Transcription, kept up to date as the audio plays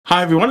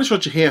Hi everyone, it's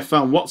Roger here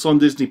from What's on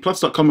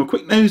DisneyPlus.com. A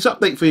quick news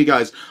update for you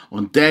guys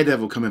on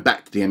Daredevil coming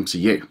back to the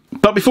MCU.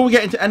 But before we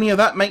get into any of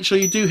that, make sure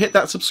you do hit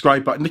that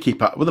subscribe button to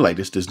keep up with the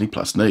latest Disney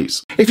Plus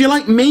news. If you're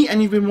like me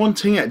and you've been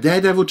wanting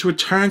Daredevil to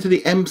return to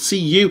the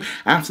MCU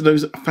after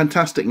those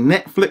fantastic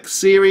Netflix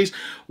series,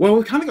 well,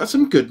 we've kind of got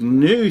some good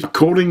news.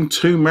 According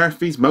to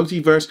Murphy's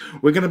Multiverse,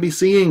 we're going to be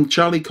seeing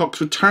Charlie Cox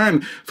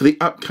return for the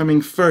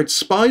upcoming third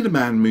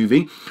Spider-Man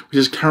movie, which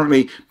is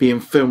currently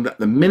being filmed at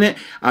the minute.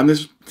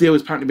 This deal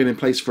has apparently been in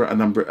place for a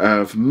number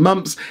of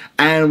months,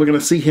 and we're going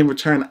to see him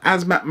return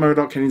as Matt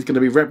Murdock, and he's going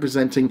to be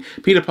representing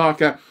Peter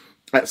Parker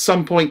at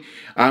some point.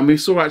 We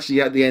saw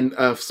actually at the end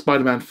of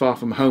Spider-Man Far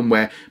From Home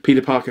where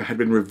Peter Parker had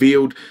been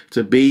revealed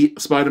to be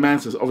Spider-Man,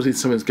 so obviously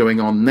something's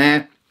going on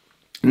there.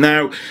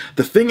 Now,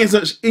 the thing is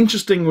that's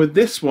interesting with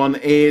this one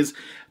is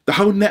the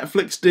whole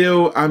Netflix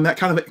deal that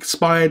kind of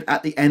expired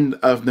at the end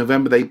of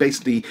November. They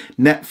basically,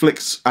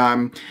 Netflix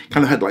kind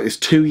of had like this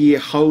 2-year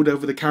hold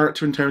over the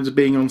character in terms of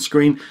being on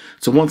screen.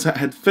 So once that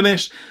had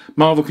finished,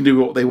 Marvel can do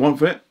what they want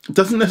for it. It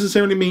doesn't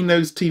necessarily mean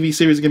those TV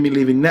series are going to be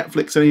leaving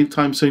Netflix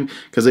anytime soon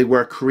because they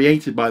were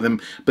created by them.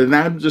 But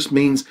now it just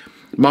means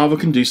Marvel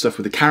can do stuff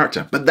with the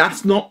character. But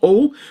that's not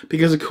all,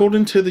 because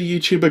according to the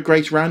YouTuber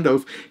Grace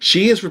Randolph,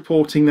 she is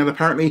reporting that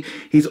apparently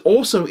he's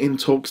also in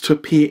talks to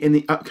appear in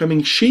the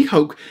upcoming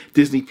She-Hulk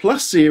Disney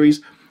Plus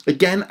series,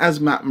 again as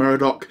Matt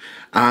Murdock,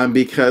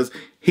 because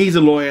he's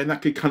a lawyer and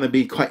that could kind of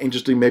be quite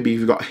interesting. Maybe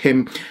you've got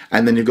him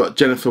and then you've got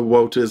Jennifer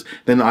Walters,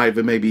 then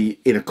either maybe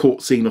in a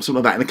court scene or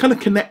something like that, and kind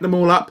of connect them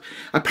all up.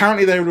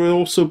 Apparently there would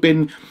also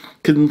been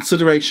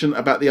consideration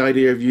about the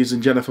idea of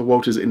using Jennifer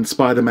Walters in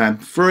Spider-Man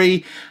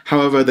 3.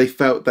 However, they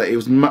felt that it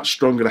was much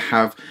stronger to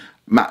have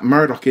Matt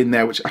Murdock in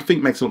there, which I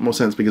think makes a lot more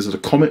sense because of the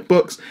comic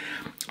books.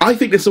 I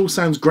think this all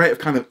sounds great of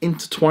kind of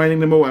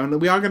intertwining them all,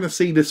 and we are going to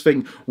see this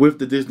thing with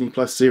the Disney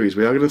Plus series.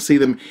 We are going to see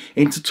them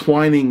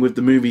intertwining with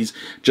the movies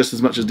just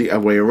as much as the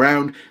other way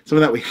around.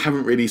 Something that we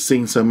haven't really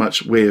seen so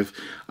much with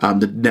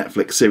the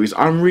Netflix series.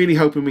 I'm really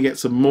hoping we get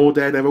some more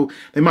Daredevil.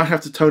 They might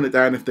have to tone it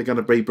down if they're going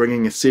to be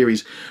bringing a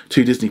series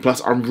to Disney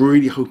Plus. I'm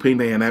really hoping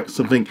they announce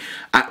something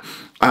at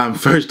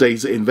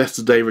Thursday's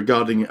Investor Day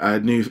regarding a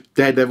new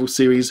Daredevil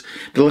series.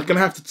 They're going to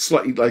have to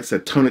slightly, like I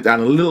said, tone it down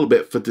a little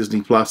bit for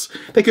Disney Plus.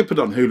 They could put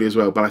it on Hulu as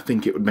well, but I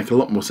think it would make a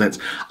lot more sense.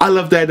 I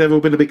love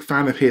Daredevil, been a big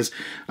fan of his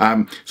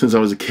since I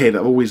was a kid.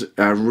 I've always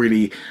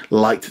really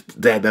liked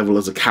Daredevil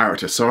as a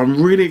character, so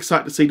I'm really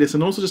excited to see this,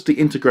 and also just the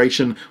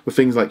integration with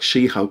things like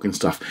She-Hulk and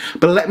stuff.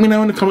 But let me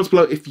know in the comments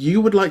below if you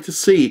would like to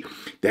see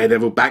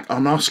Daredevil back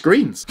on our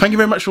screens. Thank you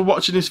very much for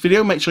watching this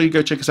video. Make sure you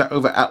go check us out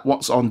over at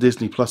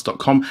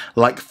whatsondisneyplus.com.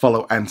 Like,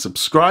 follow and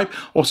subscribe.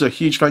 Also a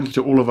huge thank you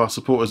to all of our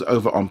supporters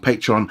over on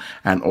Patreon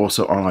and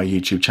also on our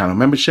YouTube channel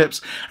memberships,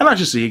 and I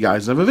shall see you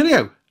guys in another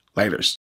video. Laters.